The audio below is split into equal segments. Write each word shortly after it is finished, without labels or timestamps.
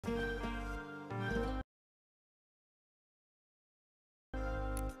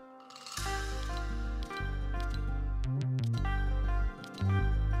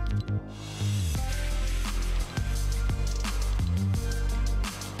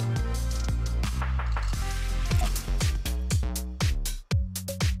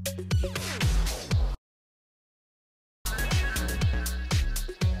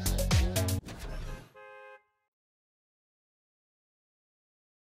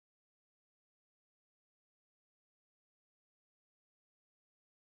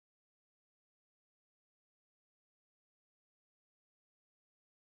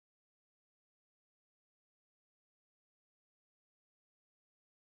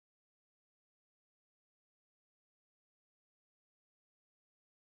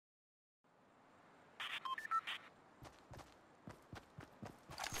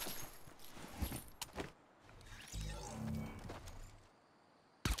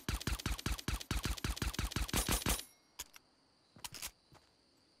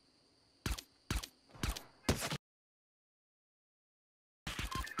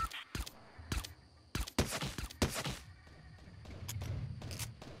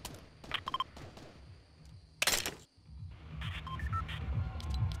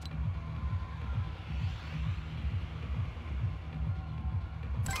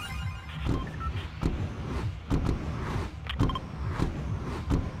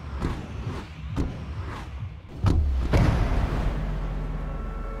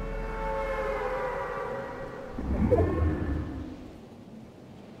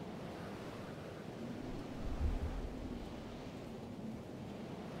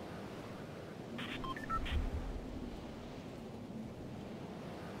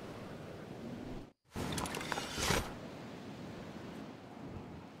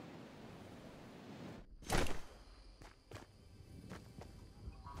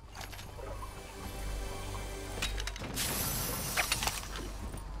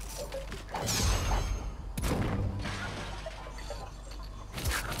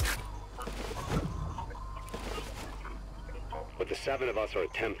7 of us are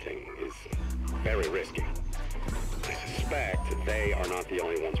attempting is very risky. I suspect they are not the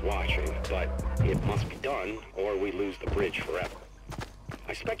only ones watching, but it must be done or we lose the bridge forever.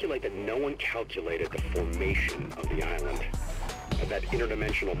 I speculate that no one calculated the formation of the island, and that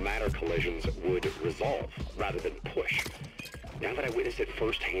interdimensional matter collisions would resolve rather than push. Now that I witnessed it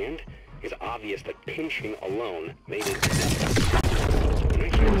firsthand, it's obvious that pinching alone made it inevitable. When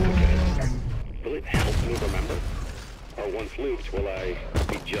I hear this again, will it help me remember? Or once looped, will I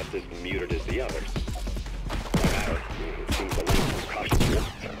be just as muted as the others? No matter, it seems the length of caution.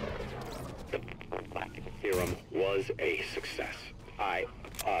 The Black Theorem was a success.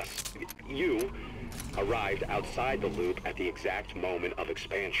 You arrived outside the loop at the exact moment of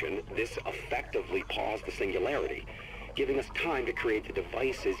expansion. This effectively paused the singularity, giving us time to create the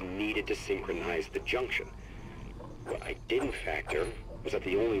devices needed to synchronize the junction. What I didn't factor was that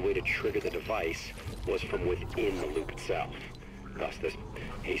the only way to trigger the device was from within the loop itself. Thus this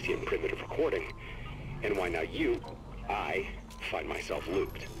hasty and primitive recording, and why now I find myself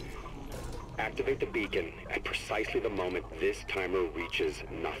looped. Activate the beacon at precisely the moment this timer reaches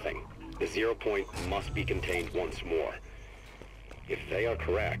nothing. The 0 point must be contained once more. If they are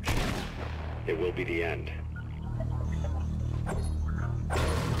correct, it will be the end.